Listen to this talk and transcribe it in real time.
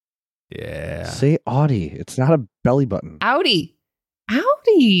Yeah. Say Audi. It's not a belly button. Audi.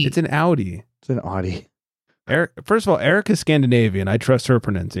 It's an Audi. It's an Audi. First of all, Erica's Scandinavian. I trust her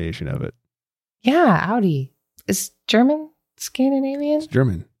pronunciation of it. Yeah, Audi. Is German Scandinavian? It's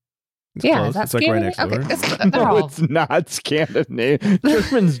German. It's yeah, close. that's It's like right next door. Okay, No, it's not Scandinavian.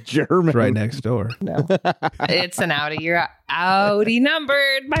 German's German. It's right next door. No, it's an Audi. You're Audi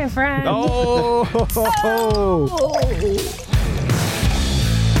numbered, my friend. Oh.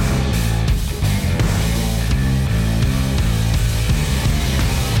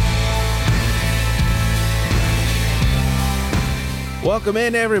 Welcome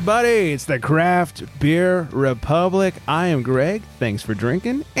in, everybody. It's the Craft Beer Republic. I am Greg. Thanks for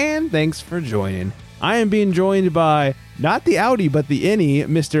drinking, and thanks for joining. I am being joined by not the Audi, but the innie,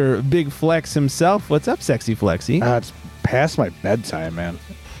 Mr. Big Flex himself. What's up, Sexy Flexy? It's past my bedtime, man.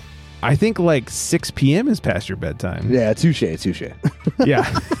 I think like 6 p.m. is past your bedtime. Yeah, touche.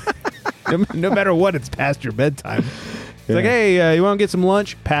 Yeah. No matter what, it's past your bedtime. It's like, hey, you want to get some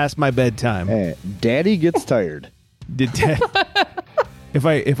lunch? Past my bedtime. Hey, Daddy gets tired. If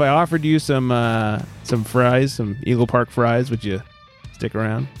I offered you some fries, some Eagle Park fries, would you stick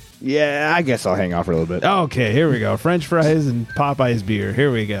around? Yeah, I guess I'll hang out for a little bit. Okay, here we go. French fries and Popeye's beer. Here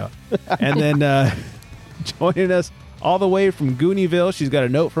we go. And then joining us all the way from Gooниeville, she's got a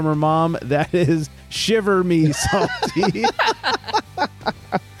note from her mom. That is Shiver Me Salty.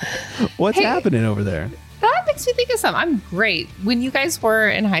 What's happening over there? That makes me think of something. I'm great. When you guys were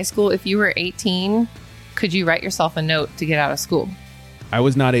in high school, if you were 18, could you write yourself a note to get out of school? I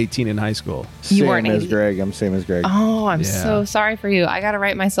was not 18 in high school. You weren't Same as 80. Greg. I'm same as Greg. Oh, I'm so sorry for you. I got to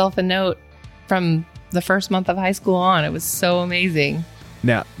write myself a note from the first month of high school on. It was so amazing.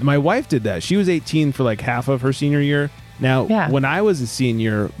 Now, my wife did that. She was 18 for like half of her senior year. Now, when I was a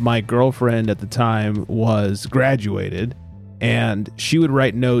senior, my girlfriend at the time was graduated, and she would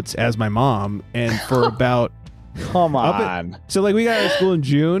write notes as my mom. And for about... Come on. So like we got out of school in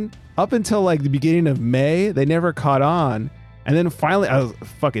June. Up until like the beginning of May, they never caught on. And then finally, I was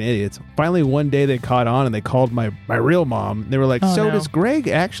fucking idiots. Finally, one day they caught on and they called my real mom. They were like, does Greg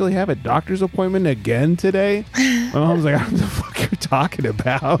actually have a doctor's appointment again today? My mom was like, I don't know what the fuck you're talking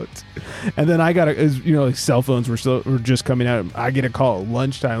about. And then I got like cell phones were just coming out. I get a call at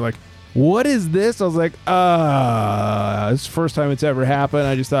lunchtime like, what is this? I was like, it's the first time it's ever happened.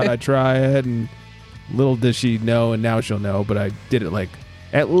 I just thought I'd try it. And little did she know, and now she'll know. But I did it like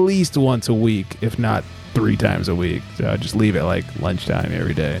at least once a week, if not 3 times a week. So I just leave it like lunchtime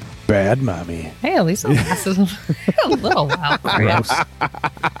every day. Bad mommy. Hey, at least it lasted a little while. Gross.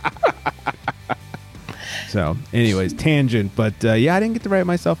 So anyways, tangent. But I didn't get to write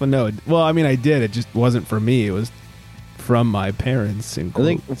myself a note. Well, I mean, I did. It just wasn't for me. It was from my parents. I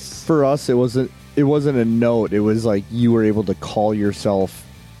think for us, it wasn't a note. It was like you were able to call yourself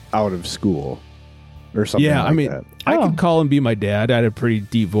out of school or something like that. I could call and be my dad. I had a pretty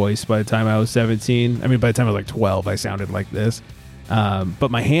deep voice by the time I was 17. I mean, by the time I was like 12, I sounded like this. But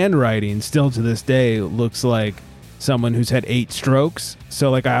my handwriting still to this day looks like someone who's had 8 strokes.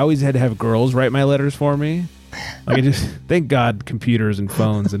 So like I always had to have girls write my letters for me. Like I just, thank God computers and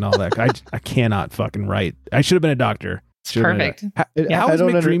phones and all that. I cannot fucking write. I should have been a doctor. Perfect. How is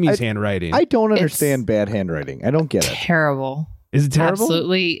McDreamy's handwriting? I don't understand bad handwriting. I don't get it. Terrible. Is it terrible?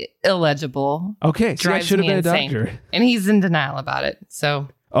 Absolutely illegible. Okay, so I should have been a doctor. And he's in denial about it. So.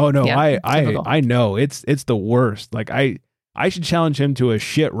 Oh no, yeah, I know it's the worst. Like I should challenge him to a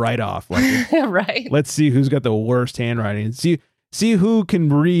shit write-off. Like, right. Let's see who's got the worst handwriting. See who can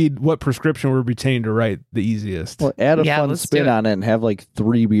read what prescription we're pretending to write the easiest. Well, add a fun spin on it and have like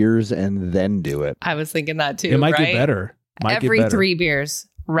 3 beers and then do it. I was thinking that too. It might get better. Every 3 beers,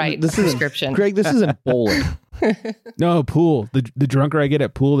 write this prescription. Greg, this isn't bowling. No, pool. The drunker I get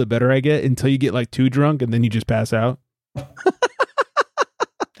at pool, the better I get, until you get like too drunk and then you just pass out.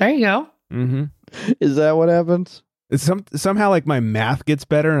 There you go. Mm-hmm. Is that what happens? It's somehow like my math gets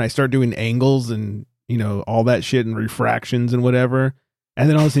better and I start doing angles and all that shit and refractions and whatever. And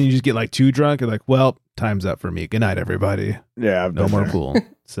then all of a sudden you just get like too drunk and like, well, time's up for me. Good night, everybody. Yeah, no more pool.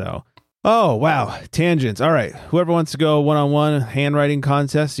 So, oh wow, tangents. All right, whoever wants to go one-on-one handwriting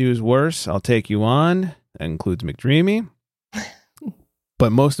contest, who's worse, I'll take you on. That includes McDreamy.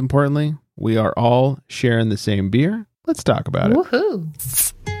 But most importantly, we are all sharing the same beer. Let's talk about it. Woohoo!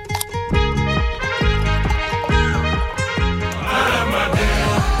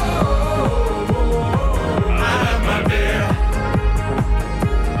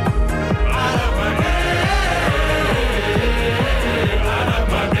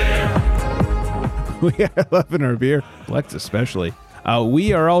 We are loving our beer, Flex especially.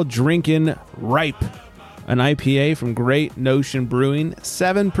 We are all drinking Ripe, an IPA from Great Notion Brewing,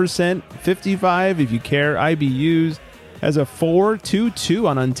 7%, 55 if you care IBUs, has a 4.22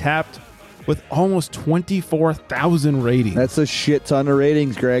 on Untapped with almost 24,000 ratings. That's a shit ton of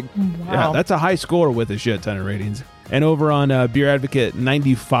ratings, Greg. Wow. Yeah, that's a high score with a shit ton of ratings. And over on Beer Advocate,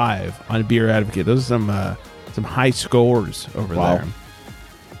 95 on Beer Advocate. Those are some high scores over there.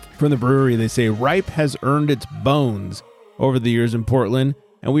 From the brewery, they say Ripe has earned its bones over the years in Portland,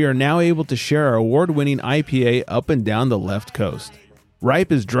 and we are now able to share our award-winning IPA up and down the left coast.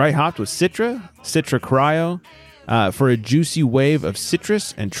 Ripe is dry hopped with Citra Cryo, for a juicy wave of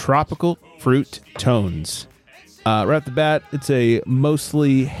citrus and tropical fruit tones. Right off the bat, it's a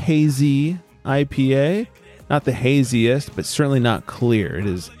mostly hazy IPA. Not the haziest, but certainly not clear. It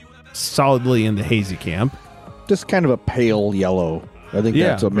is solidly in the hazy camp. Just kind of a pale yellow. I think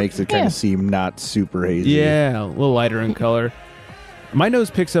that's what makes it kind of seem not super hazy. Yeah, a little lighter in color. My nose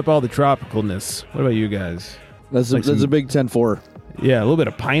picks up all the tropicalness. What about you guys? That's a big 10-4. Yeah, a little bit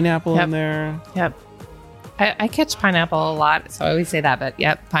of pineapple in there. Yep. I catch pineapple a lot, so I always say that, but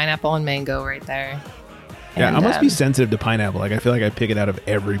yep, pineapple and mango right there. Yeah, And, I must be sensitive to pineapple. Like, I feel like I pick it out of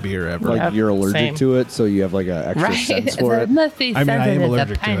every beer ever. Like you're allergic to it, so you have like an extra sense for it. Must be I am sensitive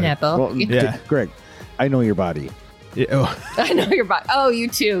allergic to pineapple. Well, Yeah. Greg, I know your body. Yeah, oh, I know your body. Oh, you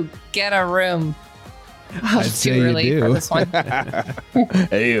too. Get a room. Oh, I'd it's say too you early do. for this one.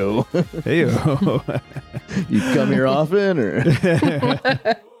 Hey-o. hey, You come here often, or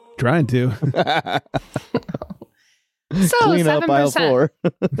trying to. So clean up aisle 4?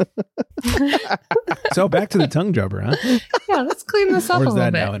 So back to the tongue jumper, huh? Yeah, let's clean this up Or a is little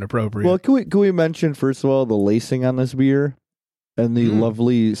that bit. now inappropriate? Well, can we mention first of all the lacing on this beer and the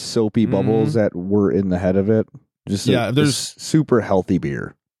lovely soapy bubbles that were in the head of it? Just there's super healthy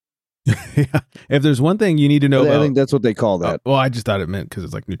beer. yeah. If there's one thing you need to know I about, think that's what they call that. well, I just thought it meant because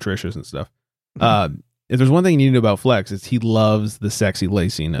it's like nutritious and stuff. If there's one thing you need to know about Flex, it's he loves the sexy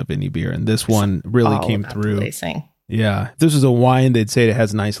lacing of any beer, and this one really All came about through. the lacing. Yeah, if this was a wine, they'd say it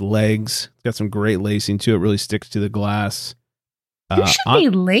has nice legs. It's got some great lacing to it. Really sticks to the glass. You should be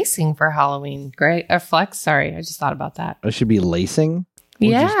lacing for Halloween, Greg. Or Flex. Sorry, I just thought about that. I should be lacing.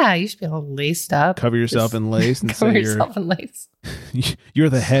 Yeah, you should be all laced up. Cover yourself Just in lace and cover say yourself in lace. you're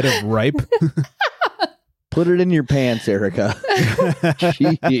the head of Ripe. Put it in your pants, Erica.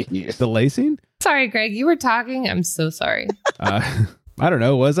 Jeez. The lacing? Sorry, Greg. You were talking. I'm so sorry. I don't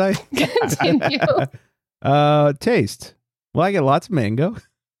know. Was I? Continue. Taste. Well, I get lots of mango,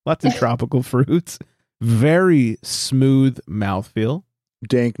 lots of tropical fruits, very smooth mouthfeel,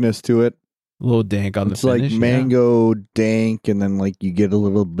 Dankness to it. a little dank on It's the finish. like mango dank, and then like you get a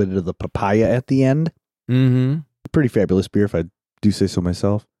little bit of the papaya at the end. Mm-hmm. Pretty fabulous beer, if I do say so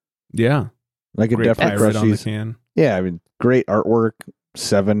myself. Yeah. I could Great definitely pirate crush on the these. can. Yeah, I mean, great artwork,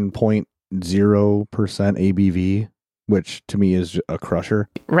 7.0% ABV, which to me is a crusher.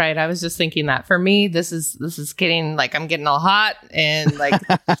 Right. I was just thinking that for me, this is getting like I'm getting all hot and like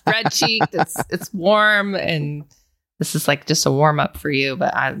red cheeked. It's warm, and this is like just a warm up for you.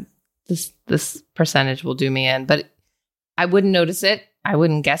 But this percentage will do me in. But I wouldn't notice it. I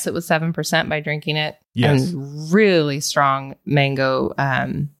wouldn't guess it was 7% by drinking it. Yes. And really strong mango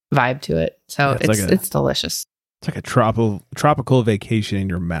vibe to it. So Yeah, it's delicious. It's like a tropical vacation in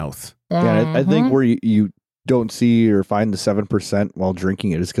your mouth. Yeah, I think Mhm. where you don't see or find the 7% while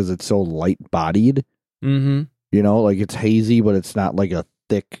drinking it is because it's so light bodied. Mm-hmm. You know, like it's hazy, but it's not like a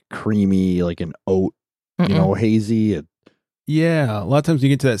thick, creamy, like an oat, you know, hazy. Yeah. A lot of times you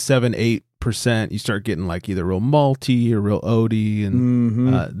get to that 7-8%, you start getting like either real malty or real oaty,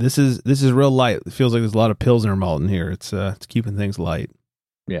 and this is real light. It feels like there's a lot of Pilsner malt in here. It's keeping things light.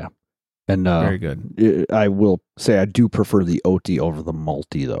 Yeah. And Very good. I will say I do prefer the oaty over the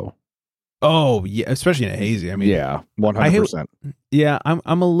malty, though. Oh yeah, especially in a hazy. I mean, yeah, 100%. Yeah,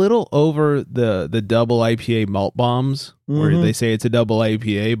 I'm a little over the double IPA malt bombs where they say it's a double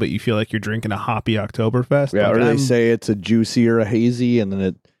IPA, but you feel like you're drinking a hoppy Oktoberfest. Yeah, Like, or they say it's a juicy or a hazy, and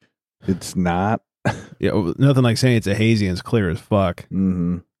then it's not. yeah, nothing like saying it's a hazy and it's clear as fuck.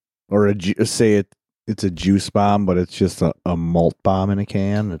 Mm-hmm. Or say it's a juice bomb, but it's just a malt bomb in a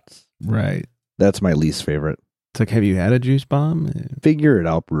can. Right. That's my least favorite. It's like, have you had a juice bomb? Figure it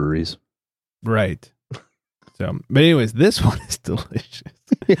out, breweries. Right. So, but anyways, this one is delicious.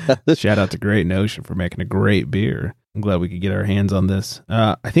 Shout out to Great Notion for making a great beer. I'm glad we could get our hands on this.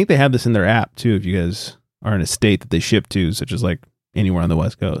 I think they have this in their app too, if you guys are in a state that they ship to, such as like anywhere on the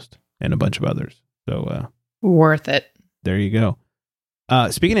West Coast and a bunch of others. So, Worth it. there you go.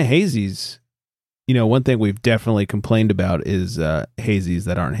 Speaking of hazies, you know, one thing we've definitely complained about is hazies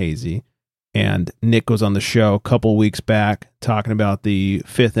that aren't hazy. And Nick was on the show a couple weeks back talking about the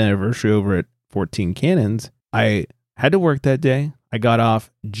 5th anniversary over at 14 cannons. I had to work that day. I got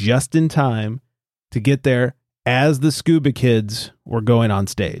off just in time to get there as the Scuba Kids were going on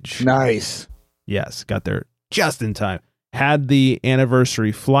stage. Nice. Yes, got there just in time. Had the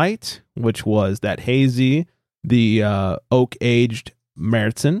anniversary flight, which was that hazy, the oak-aged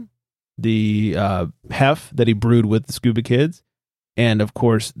Märzen, the hef that he brewed with the Scuba Kids, and of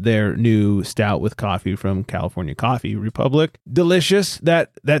course their new stout with coffee from California Coffee Republic. Delicious.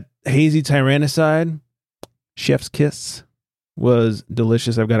 That hazy Tyrannicide, chef's kiss, was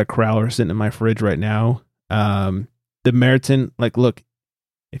delicious. I've got a crowler sitting in my fridge right now. The Märzen, like, look,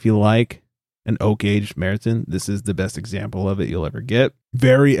 if you like an oak-aged Märzen, this is the best example of it you'll ever get.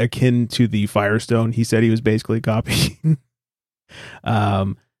 Very akin to the Firestone he said he was basically copying.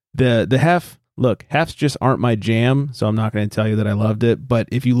 The hef, look, hefs just aren't my jam, so I'm not going to tell you that I loved it, but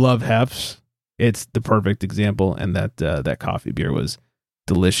if you love hefs, it's the perfect example, and that coffee beer was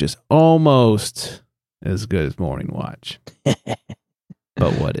delicious. Almost as good as Morning Watch.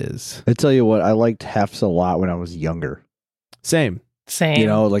 But what is? I tell you what, I liked hefs a lot when I was younger. Same. You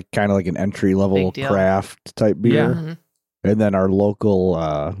know, like kind of like an entry level craft type beer. Yeah. Mm-hmm. And then our local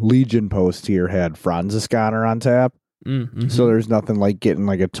Legion post here had Franziskaner on tap. Mm-hmm. So there's nothing like getting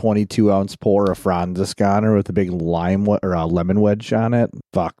like a 22 ounce pour of Franziskaner with a big lime or a lemon wedge on it.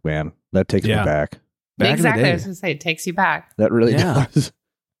 Fuck, man, that takes me back. Exactly, I was gonna say, it takes you back. That really does.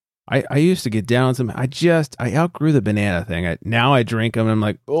 I used to get down on some. I outgrew the banana thing. Now I drink them and I'm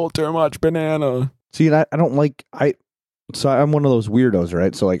like, oh, too much banana. See, I don't like So I'm one of those weirdos,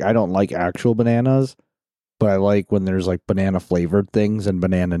 right? So like I don't like actual bananas, but I like when there's like banana flavored things and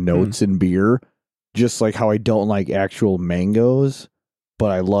banana notes in beer. Just like how I don't like actual mangoes,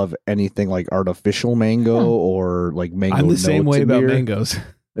 but I love anything like artificial mango or like mango. I'm the same way about mangoes.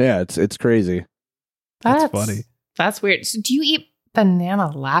 Yeah, it's crazy. That's funny. That's weird. So do you eat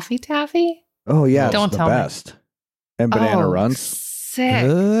banana Laffy Taffy? Oh yeah, Don't it's the tell best. me. And banana runs. Sick.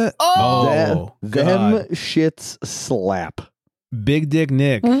 Them God. shits slap. Big Dick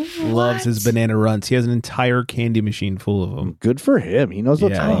Nick loves his banana runs. He has an entire candy machine full of them. Good for him. He knows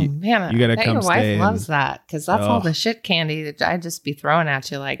what's Yeah, up. Man, you gotta I bet come your wife stay loves that because that's all the shit candy that I'd just be throwing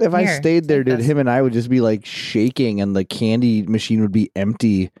at you. Like, If I "Here, stayed there, take dude, this." him and I would just be like shaking and the candy machine would be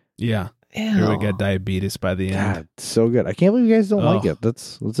empty. Yeah. Ew. Here we got diabetes by the end. God, so good. I can't believe you guys don't like it.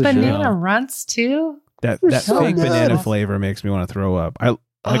 That's a shame. Banana runts too. That so fake good. banana flavor makes me want to throw up. I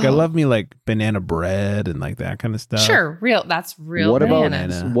love me like banana bread and like that kind of stuff. Sure, that's real What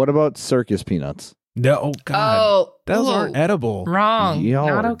bananas. about circus peanuts? No, oh God. Oh, Those ooh, aren't edible. Wrong. Y'all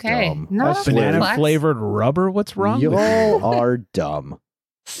Not are okay. dumb. Not I swear. Banana flavored rubber? What's wrong with you? Y'all are dumb.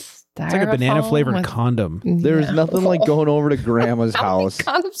 It's like a banana flavored condom. There's nothing like going over to grandma's house.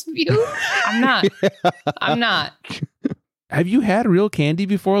 Condoms of you? I'm not. I'm not. Have you had real candy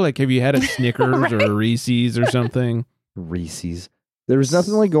before? Like, have you had a Snickers Right. or a Reese's or something? Reese's. There's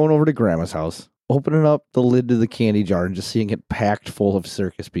nothing like going over to grandma's house, opening up the lid to the candy jar and just seeing it packed full of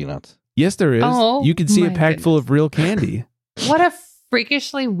circus peanuts. Yes, there is. Oh, You can see it my packed full of real candy. What a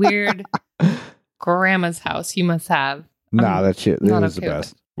freakishly weird grandma's house you must have. Nah, that shit. It not was the okay with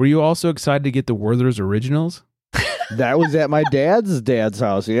best. Were you also excited to get the Werther's Originals? That was at my dad's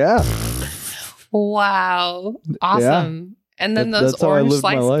house. Yeah. Wow. Awesome. And then those that's how I orange lived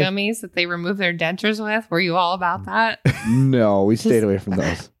my slice life. gummies that they remove their dentures with. Were you all about that? No, we stayed away from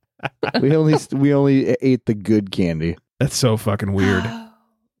those. We only ate the good candy. That's so fucking weird.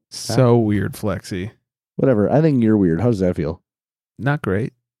 So weird, Flexi. Whatever. I think you're weird. How does that feel? Not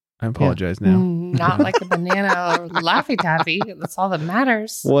great. I apologize now. Not like the banana or Laffy Taffy. That's all that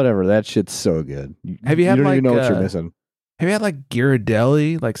matters. Whatever. That shit's so good. Have you had don't even like, know what you're missing. Have you had like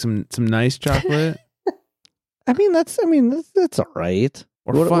Ghirardelli, like some nice chocolate? I mean, that's all right.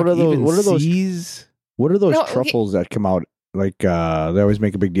 Or What are those? C's? What are those No, okay. truffles that come out? Like they always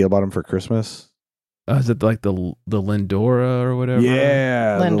make a big deal about them for Christmas. Is it like the Lindora or whatever?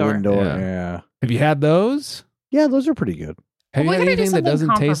 Yeah, the Lindor. Lindor. Yeah, Have you had those? yeah, those are pretty good. Have Well, you we had gotta do anything that something doesn't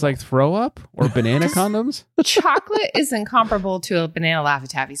taste comparable. like throw up or banana condoms? Chocolate isn't comparable to a banana Laffy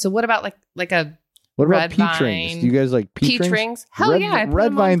Taffy. So what about like a What about Red peach rings? vine. Do you guys like peach peach rings? rings? Hell red, yeah. I put red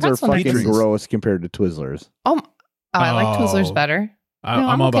them on vines are pretzel fucking nuggets. gross compared to Twizzlers. Oh, I like Oh. Twizzlers better. No, I'm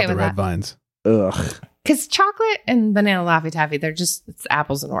I'm all okay about the with red that. vines. Ugh. Because chocolate and banana Laffy Taffy, it's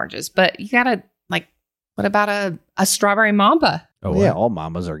apples and oranges. But you gotta what about a strawberry Mamba? Oh, Yeah, what? all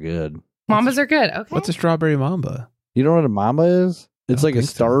mamas are good. Mambas are good. Okay. What's a strawberry mamba? You know what a mama is? It's I like don't a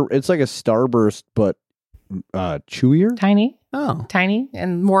think so. It's like a Starburst, but chewier. tiny, Oh,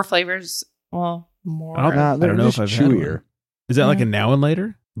 and more flavors. Well, more. I don't- Nah, I they're don't know just if I've had chewier, one. Is that like a now and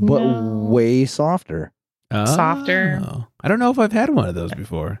later? but No. way softer. Softer. Oh. I don't know if I've had one of those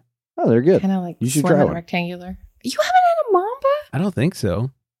before. Oh, they're good. Kind of like You should slim try and one. rectangular. You haven't had a Mamba? I don't think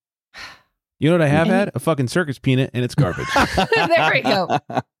so. You know what I have had? A fucking circus peanut, and it's garbage. There we go.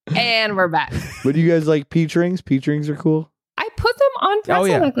 And we're back. But you guys like peach rings? Peach rings are cool. I put them on pretzel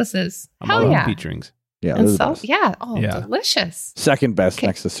yeah. necklaces. I'm Hell all yeah. about peach rings. Yeah, And they're the so, best. yeah. Oh, Yeah. delicious. Second best Okay.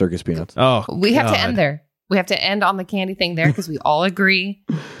 next to circus peanuts. Oh, We have to God. end there. We have to end on the candy thing there because we all agree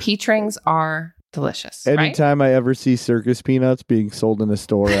peach rings are delicious. Right? Anytime I ever see circus peanuts being sold in a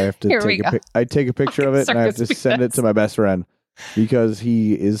store, I have to Here we go. I take a picture of it and I have to Circus send it to my best friend because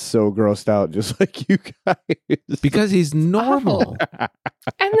he is so grossed out, just like you guys. Because he's normal.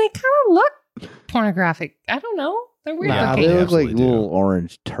 And they kind of look pornographic. I don't know. They're weird Nah, looking. they look like absolutely do. little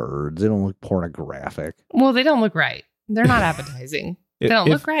orange turds. They don't look pornographic. Well, they don't look right. They're not appetizing. They don't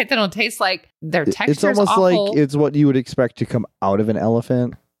look right. They don't taste like their texture. It's almost awful. like it's what you would expect to come out of an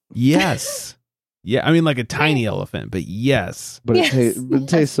elephant, Yes. Yeah, I mean like a tiny elephant, but yes. but Yes, it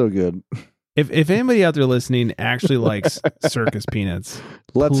tastes so good. If anybody out there listening actually likes circus peanuts,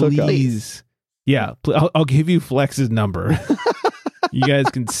 Let's hook up. please. Yeah, I'll give you Flex's number. You guys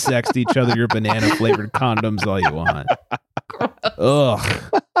can sext each other your banana flavored condoms all you want. Ugh,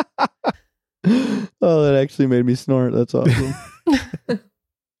 Oh, that actually made me snort. That's awesome.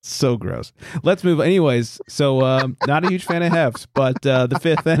 so gross. Let's move. Anyways, so not a huge fan of Hefts, but the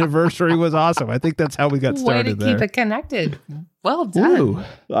 5th anniversary was awesome. I think that's how we got way to started there. keep it connected. Well done. Ooh.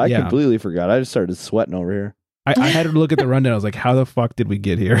 I Yeah. completely forgot. I just started sweating over here. I had to look at the rundown. I was like, how the fuck did we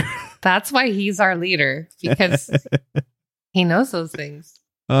get here? That's why he's our leader because he knows those things.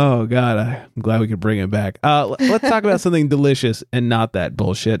 Oh, God. I'm glad we could bring it back. Let's talk about something delicious and not that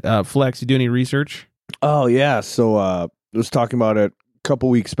bullshit. Flex, you do any research? Oh yeah. So I was talking about it a couple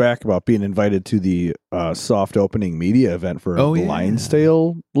weeks back about being invited to the soft opening media event for Oh, the yeah.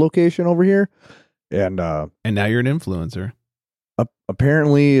 Lionsdale location over here. And And now you're an influencer.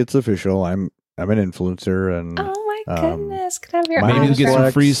 apparently it's official. I'm an influencer and Oh my Um, goodness. Can I have your my Maybe name you'll is get some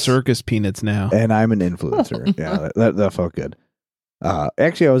Flex. free circus peanuts now. and I'm an influencer. Yeah, that felt good.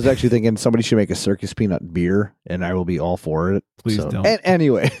 Actually, I was actually thinking somebody should make a circus peanut beer, and I will be all for it. Please So- don't.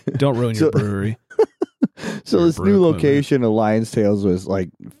 Anyway, Don't ruin your So- brewery. so Or this brew new equipment. location of Lion's Tales was like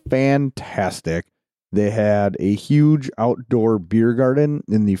fantastic. They had a huge outdoor beer garden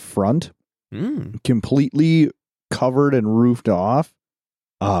in the front, completely covered and roofed off.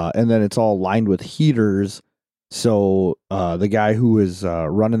 And then it's all lined with heaters. So the guy who was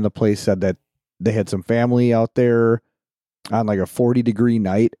running the place said that they had some family out there on like a 40-degree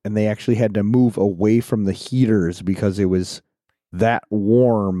night, and they actually had to move away from the heaters because it was that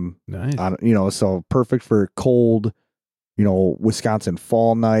warm. Nice. So perfect for cold, Wisconsin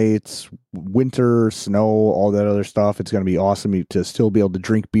fall nights, winter, snow, all that other stuff. It's going to be awesome to still be able to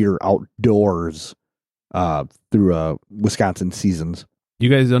drink beer outdoors through Wisconsin seasons. You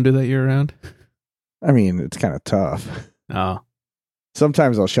guys don't do that year round? I mean, it's kind of tough. Oh.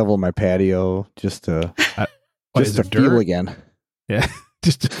 Sometimes I'll shovel my patio just to What, is to it feel dirt? again. Yeah.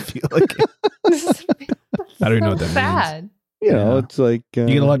 Just to feel like it. I don't even know what that means. Bad. You Yeah. it's like You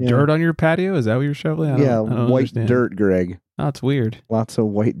get a lot of dirt on your patio? Is that what you're shoveling? I don't white understand. dirt, Greg. Oh, it's weird. Lots of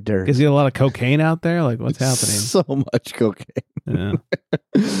white dirt. Is there a lot of cocaine out there? Like, what's happening? So much cocaine. Yeah.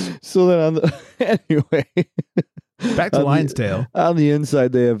 So then on the anyway, Back to on Lion's the- Tail. On the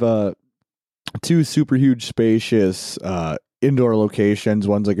inside, they have two super huge, spacious indoor locations.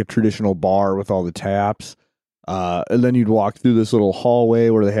 One's like a traditional bar with all the taps. And then you'd walk through this little hallway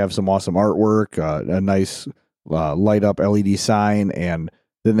where they have some awesome artwork, a nice light up LED sign. And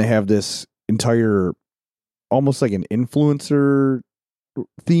then they have this entire, almost like an influencer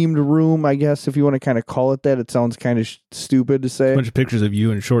themed room, I guess, if you want to kind of call it that. It sounds kind of stupid to A say, bunch of pictures of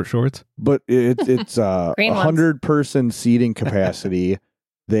you in short shorts. but it's Green ones. 100-person seating capacity.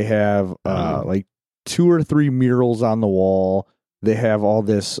 They have like 2 or 3 murals on the wall. They have all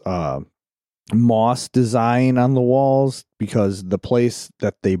this moss design on the walls because the place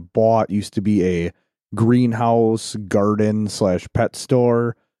that they bought used to be a greenhouse garden / pet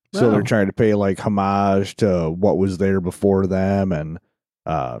store. So Oh. they're trying to pay like homage to what was there before them, and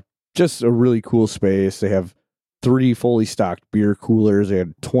just a really cool space. They have 3 fully stocked beer coolers. They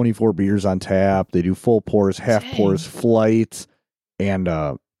had 24 beers on tap. They do full pours, half Dang. pours, flights. And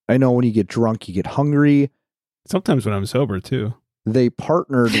I know when you get drunk, you get hungry. Sometimes when I'm sober, too. They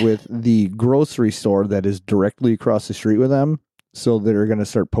partnered with the grocery store that is directly across the street with them. So they're going to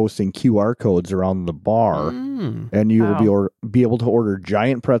start posting QR codes around the bar. And you will be able to order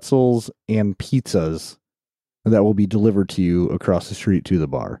giant pretzels and pizzas that will be delivered to you across the street to the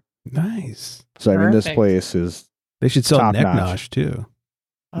bar. Nice. So, I mean, this Perfect. place is, They should sell Top neck notch. nosh, too.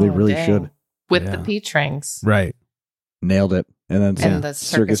 they Oh, really dang. should. With Yeah. the peach rings. Right. Nailed it. And then some And the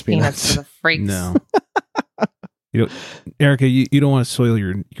circus peanuts for the freaks. No. You don't, Erica, you don't want to soil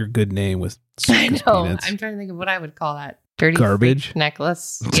your good name with I circus know. peanuts. I'm trying to think of what I would call that. Dirty Garbage? freak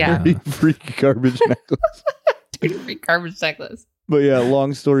necklace. Yeah. Dirty freak garbage necklace. Dirty freak garbage necklace. But yeah,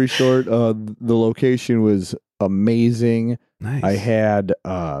 long story short, the location was amazing. Nice. I had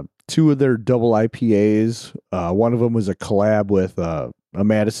 2 of their double IPAs. One of them was a collab with a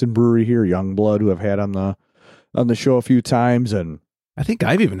Madison brewery here, Youngblood, who I've had on the show a few times, and I think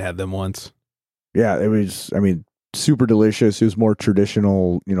I've even had them once. yeah, it was. I mean, super delicious. It was more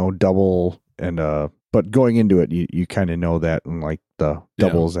traditional, double, and but going into it, you kind of know that, and like the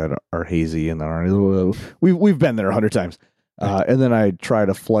doubles that are hazy and that aren't. We've been there 100 times. And then I tried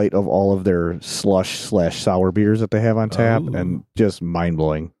a flight of all of their slush/sour beers that they have on tap, and just mind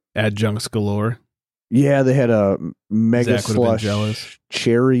blowing. Adjuncts galore. Yeah, they had a mega Zach would've been slush, jealous.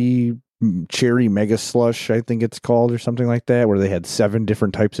 cherry mega slush, I think it's called, or something like that, where they had 7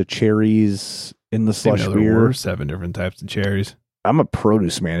 different types of cherries in the slush There beer. were 7 different types of cherries. I'm a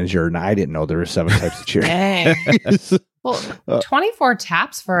produce manager, and I didn't know there were 7 types of cherries. Dang. Well, 24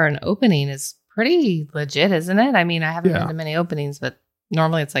 taps for an opening is pretty legit, isn't it? I mean, I haven't been to many openings, but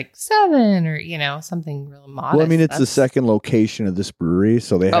normally it's like 7 or, something real modest. Well, I mean, it's the second location of this brewery,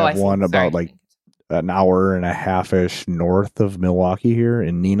 so they have one about like an hour and a half-ish north of Milwaukee here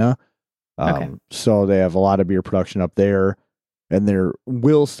in Neenah. So they have a lot of beer production up there, and they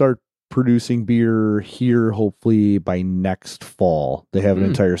will start producing beer here hopefully by next fall. They have an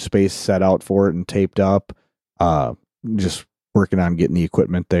entire space set out for it and taped up. Just working on getting the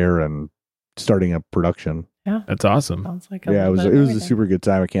equipment there and starting up production. Yeah, that's awesome. Sounds like it was a super good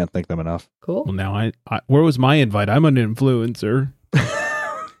time. I can't thank them enough. Cool. Well, now I where was my invite? I'm an influencer.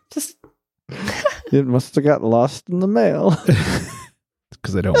 Just it must have got lost in the mail.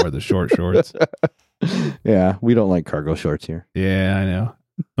 Because I don't wear the short shorts. Yeah, we don't like cargo shorts here. Yeah, I know.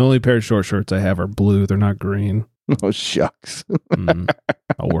 The only pair of short shorts I have are blue. They're not green. Oh, shucks.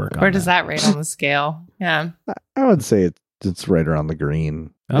 I'll work on Where does that rate on the scale? Yeah. I would say it's right around the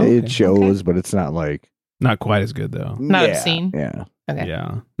green. Oh, okay. It shows, but it's not like... Not quite as good, though. Not obscene? Yeah. Okay.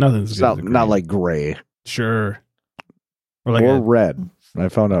 Yeah. Nothing's good. Not like gray. Sure. Or, like red. I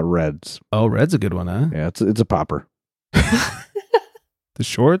found out reds. Oh, red's a good one, huh? Yeah, it's a popper. The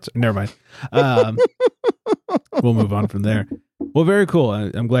shorts? Never mind. We'll move on from there. Well, very cool.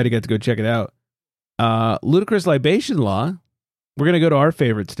 I'm glad you got to go check it out. Ludicrous Libation Law. We're going to go to our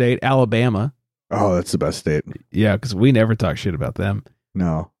favorite state, Alabama. Oh, that's the best state. Yeah, because we never talk shit about them.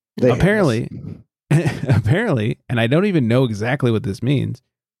 No. Apparently, and I don't even know exactly what this means,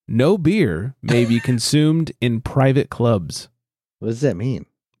 no beer may be consumed in private clubs. What does that mean?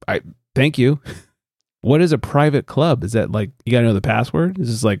 Thank you. What is a private club? Is that like, you got to know the password? Is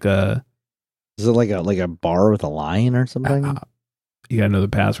this like a... Is it like a bar with a line or something? You got to know the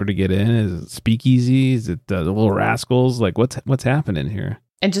password to get in? Is it speakeasy? Is it the Little Rascals? Like, what's happening here?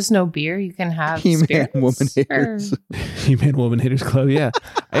 And just no beer? You can have He-Man Woman Haters. He-Man Woman Haters Club, yeah.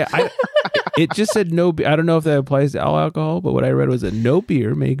 It just said no beer. I don't know if that applies to all alcohol, but what I read was that no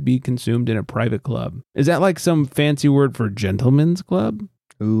beer may be consumed in a private club. Is that like some fancy word for gentleman's club?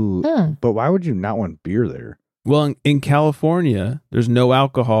 Ooh, but why would you not want beer there? Well, in California, there's no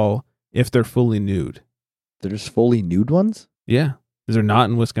alcohol if they're fully nude. There's fully nude ones? Yeah. Is there not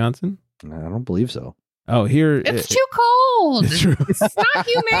in Wisconsin? I don't believe so. Oh, here... It's too cold. It's true. It's not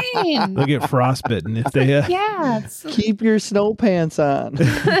humane. They'll get frostbitten if they... Yeah. Keep your snow pants on.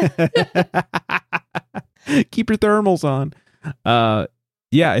 Keep your thermals on.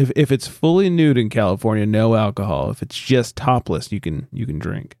 Yeah, if it's fully nude in California, no alcohol. If it's just topless, you can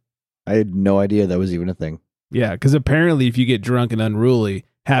drink. I had no idea that was even a thing. Yeah, because apparently if you get drunk and unruly,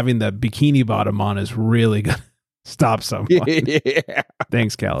 having the bikini bottom on is really going to stop someone. Yeah.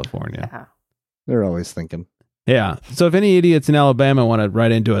 Thanks, California. Yeah. They're always thinking. Yeah. So if any idiots in Alabama want to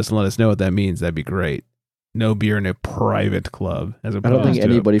write into us and let us know what that means, that'd be great. No beer in a private club. I don't think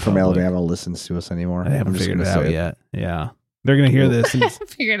anybody from Alabama listens to us anymore. I haven't figured it out yet. Yeah. They're going to hear this. And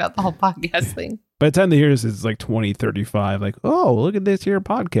figured out the whole podcast thing. by the time they hear this, it's like 2035. Like, oh, look at this here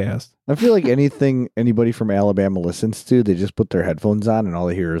podcast. I feel like anything anybody from Alabama listens to, they just put their headphones on and all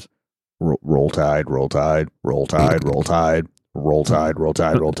they hear is roll tide, roll tide, roll tide, roll tide, roll tide, roll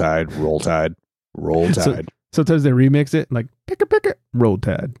tide, roll tide, roll tide, roll tide. Sometimes they remix it like pick it, roll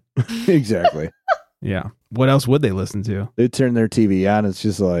tide. Exactly. Yeah. What else would they listen to? They turn their TV on. It's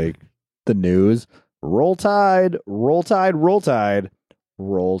just like the news. Roll tide, roll tide, roll tide,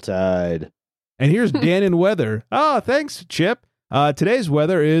 roll tide. And here's Dan in weather. Oh, thanks, Chip. Today's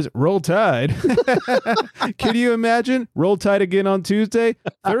weather is roll tide. Can you imagine? Roll tide again on Tuesday.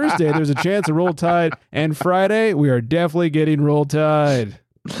 Thursday, there's a chance of roll tide. And Friday, we are definitely getting roll tide.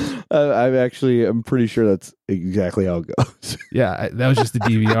 I'm pretty sure that's exactly how it goes. Yeah, that was just the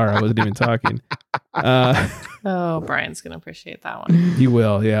DVR. I wasn't even talking. Brian's going to appreciate that one. He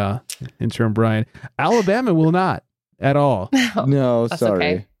will, yeah. Intern Brian. Alabama will not at all. No, That's sorry.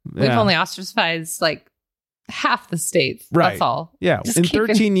 okay. We've only ostracized like half the states. Right. That's all. Yeah. Just in keep it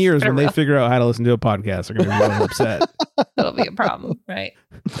 13 years, when they real. figure out how to listen to a podcast, they're going to be really upset. That'll be a problem, right?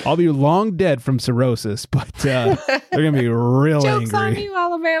 I'll be long dead from cirrhosis, but they're going to be real Jokes angry. on you,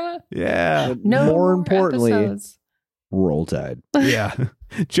 Alabama. Yeah. No More importantly, episodes. roll tide. Yeah.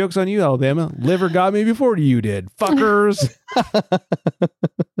 Joke's on you, Alabama. Liver got me before you did. Fuckers.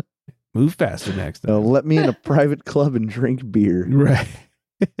 Move faster next time. Let me in a private club and drink beer. Right.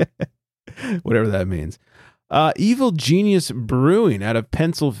 Whatever that means. Evil Genius Brewing out of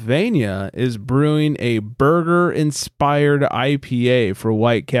Pennsylvania is brewing a burger-inspired IPA for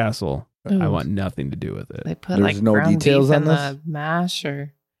White Castle. I want nothing to do with it. They put There's like no ground details beef on in this? the mash,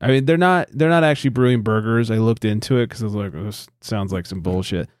 or I mean, they're not actually brewing burgers. I looked into it because I was like, this sounds like some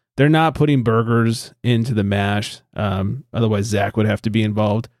bullshit. They're not putting burgers into the mash. Otherwise, Zach would have to be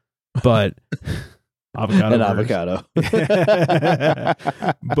involved. But avocado. An burgers. avocado.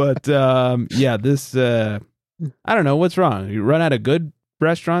 But yeah, this I don't know what's wrong. You run out of good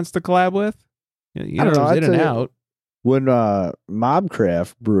restaurants to collab with. You I don't know. there's I'd In and say- Out. When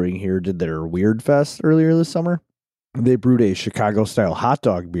Mobcraft Brewing here did their Weird Fest earlier this summer, they brewed a Chicago-style hot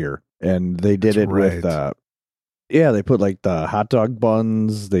dog beer. And they did That's it with... right. they put like the hot dog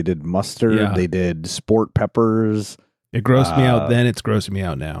buns. They did mustard. Yeah. They did sport peppers. It grossed me out then. It's grossing me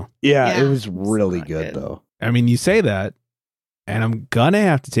out now. Yeah, Yeah, it was it's really not good, good. though. I mean, you say that, and I'm gonna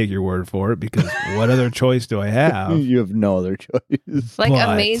have to take your word for it because what other choice do I have? You have no other choice. like But-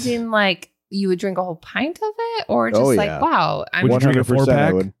 amazing. Like you would drink a whole pint of it, or just Oh, like yeah. wow. I'm Would you drink a 100% 4-pack?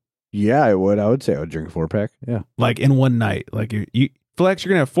 I would. Yeah, I would. I would say I would drink a 4-pack. Yeah. Like in one night. Like you Flex, you're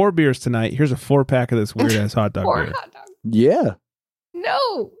gonna have 4 beers tonight. Here's a 4-pack of this weird ass hot dog or beer. hot dog. Yeah.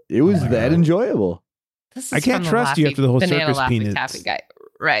 No, It was Oh my that God. enjoyable. this is I can't from the trust you Laffy- after the whole banana circus Laffy peanuts. Taffy guy,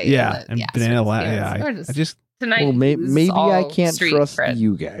 right? Yeah, and banana so la- it's- yeah. we're I just tonight. Well, this is maybe I all can't street trust cred.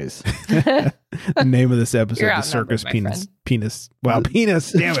 you guys. the name of this episode, You're the outnumbered, circus my penis. friend. Penis. Wow,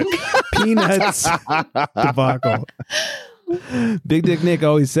 penis. Damn it. Peanuts debacle. Big Dick Nick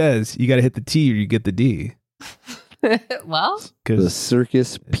always says you got to hit the T or you get the D. Well, The Because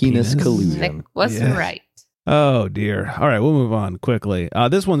circus penis Penis? collusion. Nick was Yeah. right. oh dear. All right, we'll move on quickly.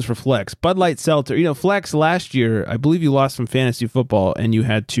 This one's for Flex. Bud Light Seltzer. You know, Flex, last year, I believe you lost some fantasy football and you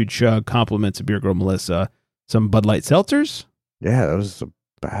had to chug compliments of Beer Girl Melissa. Some Bud Light Seltzers. Yeah, that was the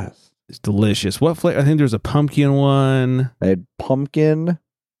best. It's delicious. What flavor? I think there's a pumpkin one. I had pumpkin.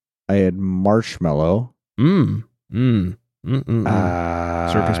 I had marshmallow. Mm.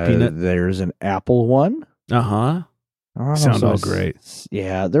 Circus peanut? There's an apple one. Uh-huh. I don't know, Sound so all it's- great.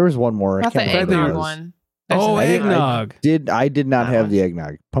 Yeah, there was one more. Not the I can't remember what it eggnog was. one. There's Oh, an eggnog. I did not That have one. the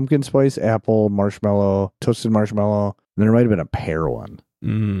eggnog. Pumpkin spice, apple, marshmallow, toasted marshmallow. And there might have been a pear one.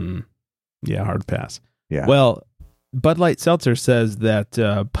 Yeah, hard pass. Yeah. Well, Bud Light Seltzer says that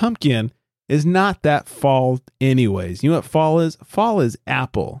pumpkin is not that fall anyways. You know what fall is? Fall is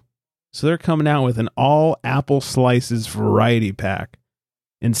apple. So they're coming out with an all apple slices variety pack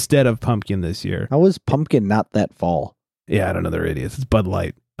instead of pumpkin this year. How was pumpkin not that fall? Yeah, I don't know. They're idiots. It's Bud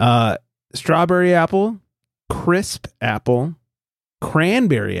Light. Strawberry apple, crisp apple,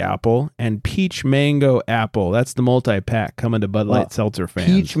 cranberry apple, and peach mango apple. That's the multi-pack coming to Bud Light Well, Seltzer fans.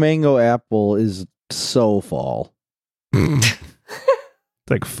 Peach mango apple is so fall. It's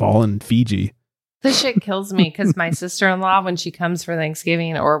like fall in Fiji. This shit kills me because my sister-in-law, when she comes for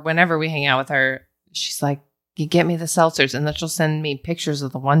Thanksgiving or whenever we hang out with her, she's like, you get me the seltzers, and then she'll send me pictures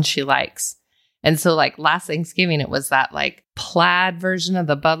of the ones she likes. And so like last Thanksgiving, it was that like plaid version of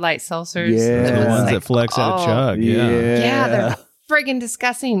the Bud Light seltzers. Yeah. It The was ones like, that Flex out of chug. Yeah. Yeah, they're friggin'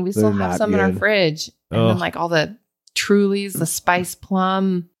 disgusting. We still They're have not some in our good. fridge. And Ugh. then like all the Trulies, the spice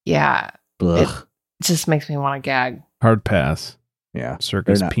plum. Yeah, Ugh. it just makes me want to gag. Hard pass. Yeah.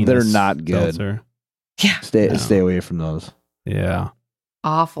 Circus They're not- penis. they're not good. Seltzer. Yeah, Stay No. stay away from those. Yeah.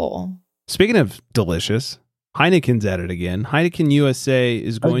 awful. Speaking of delicious, Heineken's at it again. Heineken USA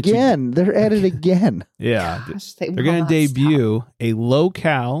is going Again, they're at it again. Yeah. Gosh, They're going to debut a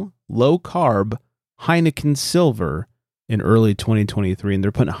low-cal, low-carb Heineken Silver in early 2023, and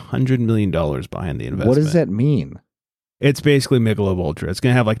they're putting $100 million behind the investment. What does that mean? It's basically Michelob Ultra. It's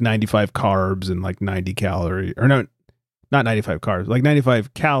going to have like 95 carbs and like 90 calories. Or no, not 95 carbs, like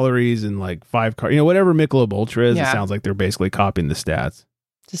 95 calories and like 5 carbs. You know, whatever Michelob Ultra is, it sounds like they're basically copying the stats.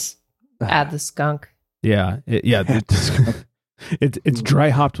 Just add the skunk. Yeah. It's dry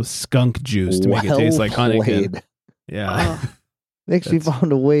hopped with skunk juice to make it taste like Heineken. Yeah. They actually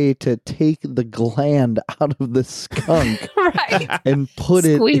found a way to take the gland out of the skunk Right. and put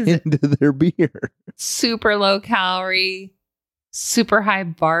it into their beer. Super low calorie, super high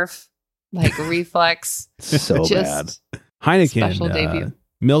barf, like reflex. So Just bad. Heineken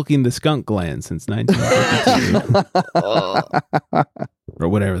milking the skunk gland since 1952. Or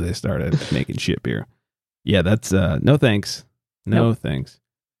whatever they started making shit beer. Yeah, that's no thanks. No thanks.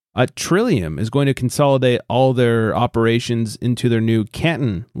 Trillium is going to consolidate all their operations into their new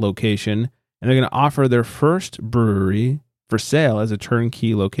Canton location, and they're going to offer their first brewery for sale as a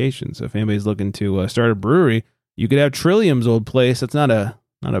turnkey location. So if anybody's looking to start a brewery, you could have Trillium's old place. That's not a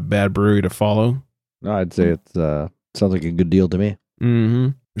bad brewery to follow. No, I'd say it sounds like a good deal to me. Mm-hmm.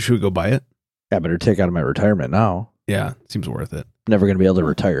 Should we go buy it? Yeah, I better take out of my retirement now. Yeah, seems worth it. Never going to be able to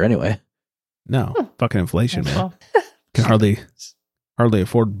retire anyway. No, fucking inflation, man. Can hardly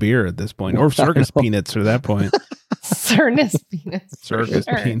afford beer at this point, or circus peanuts at that point. Circus peanuts. Circus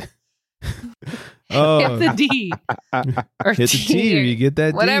peanuts. Hit the D. Or hit the T, you get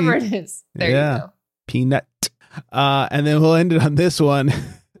that whatever D. it is. There you go. Peanut. And then we'll end it on this one.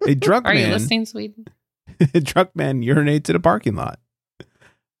 A drunk Are man. you listening, Sweden? A drunk man urinates in a parking lot.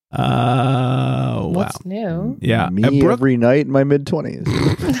 Wow. What's new? Yeah. Me every night in my mid-20s.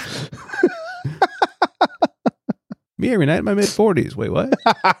 Me every night in my mid-40s. Wait, what?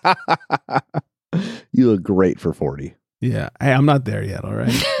 You look great for 40. Yeah. Hey, I'm not there yet, all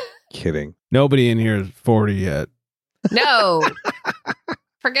right? Kidding. Nobody in here is 40 yet. No.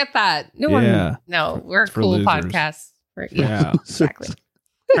 Forget that. No one. No, we're a cool losers. podcast. Yeah, exactly.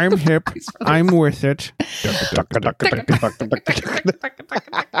 I'm hip. I'm worth it.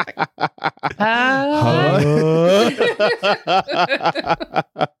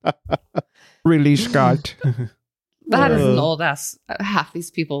 Really, Scott? That is an old ass. Half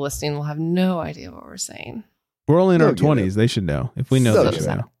these people listening will have no idea what we're saying. We're only in our 20s. They should know. If we know, they should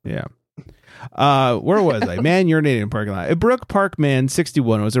know. Yeah. Where was I? Man urinated in parking lot. A Brook Park man,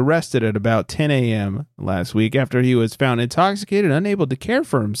 61, was arrested at about 10 a.m. last week after he was found intoxicated and unable to care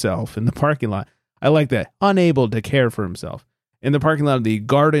for himself in the parking lot. I like that. Unable to care for himself. In the parking lot of the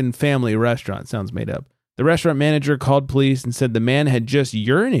Garden Family Restaurant. Sounds made up. The restaurant manager called police and said the man had just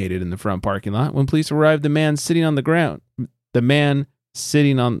urinated in the front parking lot. When police arrived, the man sitting on the ground. The man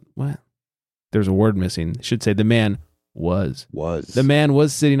sitting on... What? There's a word missing. It should say the man was. The man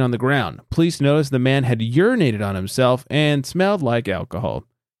was sitting on the ground. Police noticed the man had urinated on himself and smelled like alcohol.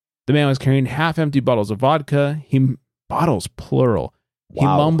 The man was carrying half-empty bottles of vodka. Bottles, plural. Wow. He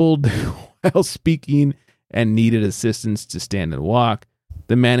mumbled while speaking and needed assistance to stand and walk.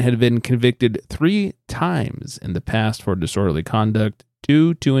 The man had been convicted 3 times in the past for disorderly conduct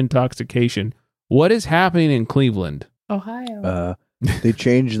due to intoxication. What is happening in Cleveland? Ohio. They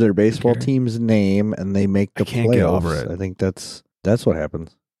changed their baseball team's name and they make the playoffs. Get over it. I think that's what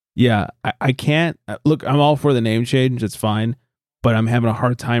happens. Yeah, I can't look. I'm all for the name change. It's fine, but I'm having a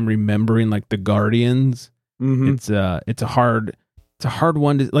hard time remembering like the Guardians. Mm-hmm. It's a hard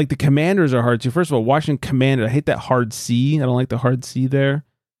one. To, like the Commanders are hard too. First of all, Washington Commanders. I hate that hard C. I don't like the hard C there.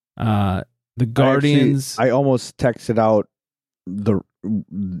 The Guardians. I almost texted out the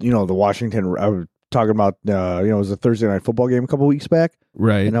Washington. I was talking about it was a Thursday night football game a couple weeks back,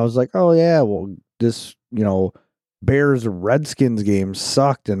 right? And I was like, oh yeah, well this Bears Redskins game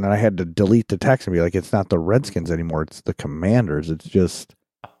sucked, and then I had to delete the text and be like, it's not the Redskins anymore, it's the Commanders. It's just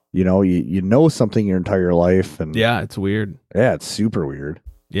you know something your entire life, and yeah, it's weird. Yeah, it's super weird.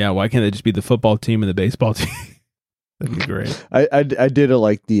 Yeah, why can't they just be the football team and the baseball team? That'd be great. I did it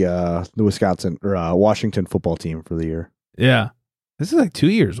like the Wisconsin or Washington football team for the year. Yeah, this is like 2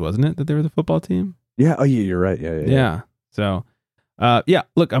 years, wasn't it, that they were the football team? Yeah. Oh, yeah. You're right. Yeah. So,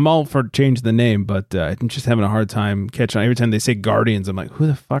 look, I'm all for change the name, but I'm just having a hard time catching on. Every time they say Guardians, I'm like, who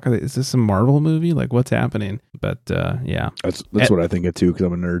the fuck are they? Is this a Marvel movie? Like, what's happening? But yeah, that's what I think it too, because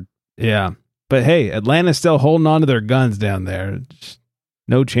I'm a nerd. Yeah, but hey, Atlanta's still holding on to their guns down there. Just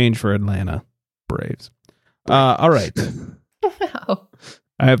no change for Atlanta Braves. All right. No.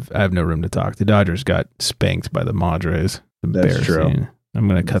 I have no room to talk. The Dodgers got spanked by the Madres. That's true. I'm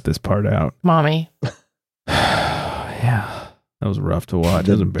going to cut this part out. Mommy. Yeah. That was rough to watch.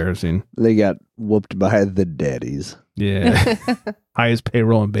 It was embarrassing. They got whooped by the daddies. Yeah. Highest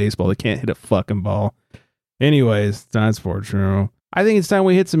payroll in baseball. They can't hit a fucking ball. Anyways, that's for true. I think it's time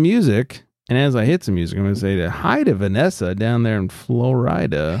we hit some music. And as I hit some music, I'm going to say hi to Vanessa down there in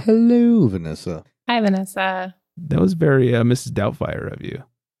Florida. Hello, Vanessa. Hi, Vanessa.